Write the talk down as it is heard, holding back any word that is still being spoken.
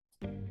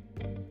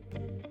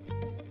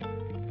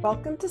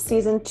Welcome to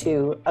Season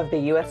 2 of the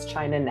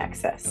US-China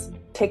Nexus,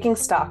 taking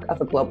stock of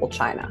a global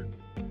China.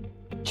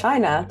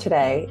 China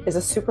today is a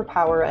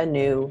superpower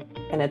anew,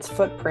 and its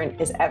footprint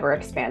is ever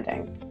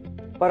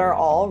expanding. But are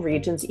all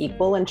regions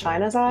equal in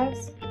China's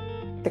eyes?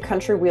 The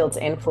country wields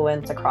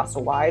influence across a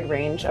wide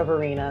range of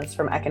arenas,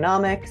 from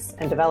economics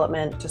and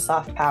development to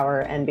soft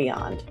power and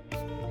beyond.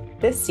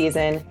 This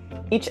season,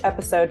 each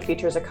episode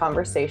features a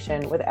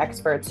conversation with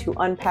experts who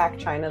unpack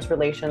China's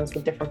relations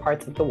with different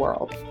parts of the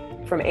world,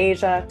 from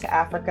Asia to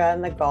Africa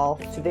and the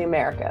Gulf to the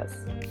Americas.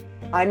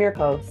 I'm your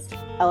host,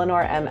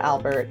 Eleanor M.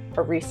 Albert,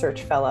 a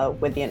research fellow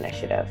with the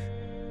initiative.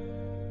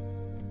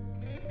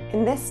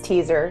 In this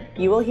teaser,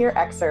 you will hear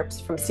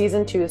excerpts from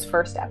Season 2's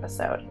first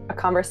episode, a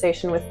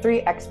conversation with 3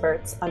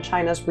 experts on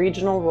China's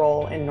regional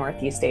role in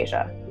Northeast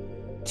Asia.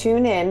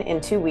 Tune in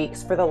 2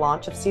 weeks for the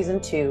launch of Season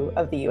 2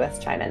 of the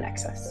US-China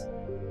Nexus.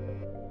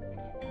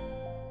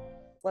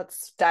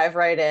 Let's dive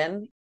right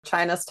in.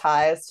 China's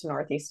ties to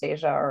Northeast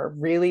Asia are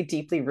really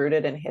deeply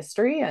rooted in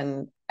history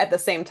and at the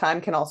same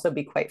time can also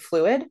be quite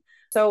fluid.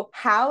 So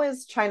how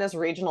is China's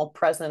regional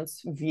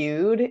presence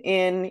viewed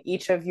in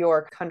each of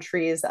your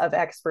countries of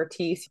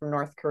expertise, from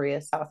North Korea,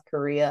 South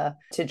Korea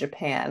to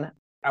Japan?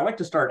 I like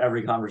to start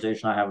every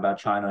conversation I have about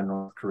China and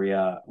North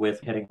Korea with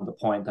hitting the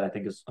point that I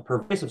think is a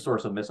pervasive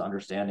source of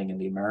misunderstanding in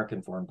the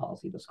American foreign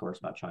policy discourse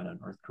about China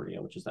and North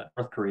Korea, which is that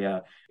North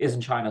Korea is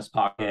in China's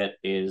pocket,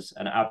 is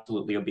an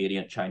absolutely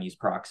obedient Chinese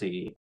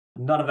proxy.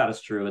 None of that is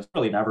true. It's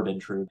really never been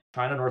true.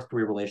 China-North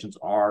Korea relations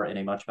are in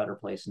a much better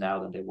place now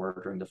than they were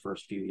during the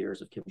first few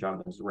years of Kim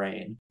Jong-un's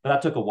reign. But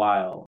that took a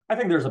while. I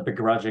think there's a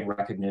begrudging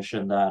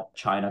recognition that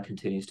China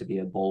continues to be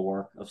a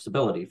bulwark of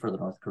stability for the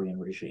North Korean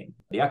regime.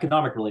 The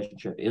economic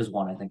relationship is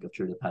one, I think, of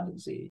true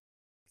dependency.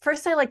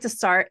 First, I like to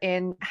start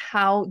in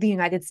how the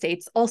United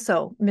States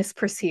also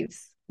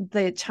misperceives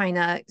the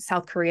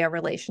China-South Korea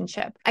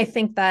relationship. I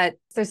think that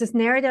there's this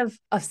narrative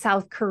of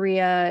South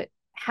Korea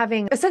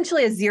having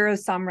essentially a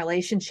zero-sum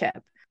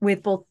relationship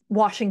with both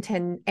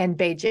Washington and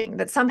Beijing,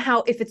 that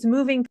somehow if it's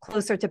moving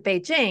closer to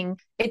Beijing,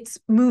 it's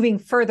moving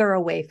further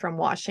away from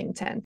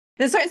Washington.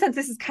 In a certain sense,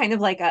 this is kind of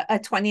like a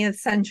 20th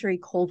century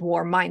Cold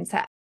War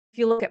mindset. If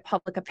you look at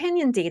public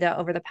opinion data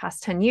over the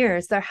past 10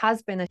 years, there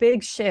has been a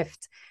big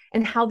shift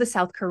in how the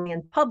South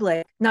Korean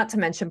public, not to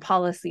mention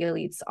policy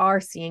elites,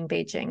 are seeing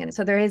Beijing. And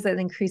so there is an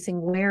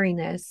increasing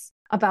wariness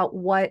about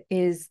what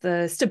is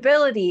the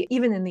stability,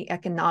 even in the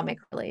economic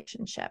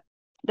relationship.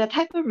 The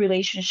type of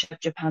relationship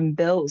Japan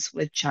builds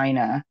with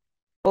China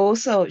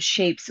also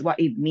shapes what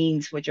it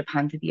means for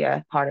Japan to be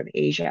a part of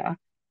Asia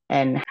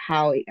and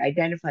how it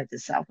identifies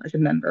itself as a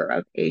member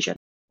of Asia.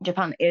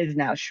 Japan is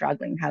now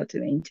struggling how to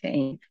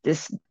maintain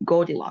this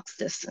Goldilocks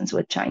distance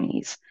with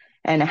Chinese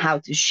and how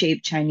to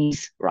shape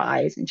Chinese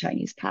rise and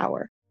Chinese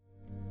power.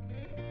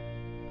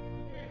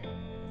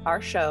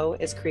 Our show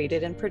is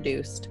created and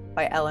produced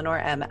by Eleanor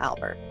M.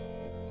 Albert.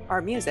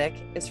 Our music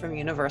is from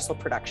Universal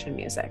Production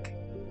Music.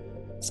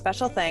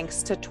 Special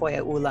thanks to Toya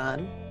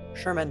Ulan,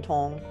 Sherman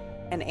Tong,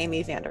 and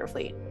Amy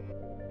Vandervliet.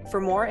 For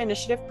more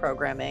initiative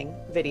programming,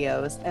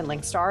 videos, and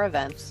links to our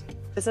events,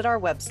 visit our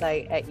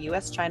website at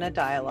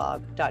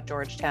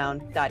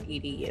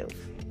uschinadialogue.georgetown.edu.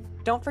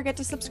 Don't forget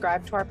to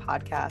subscribe to our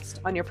podcast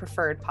on your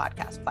preferred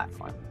podcast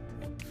platform.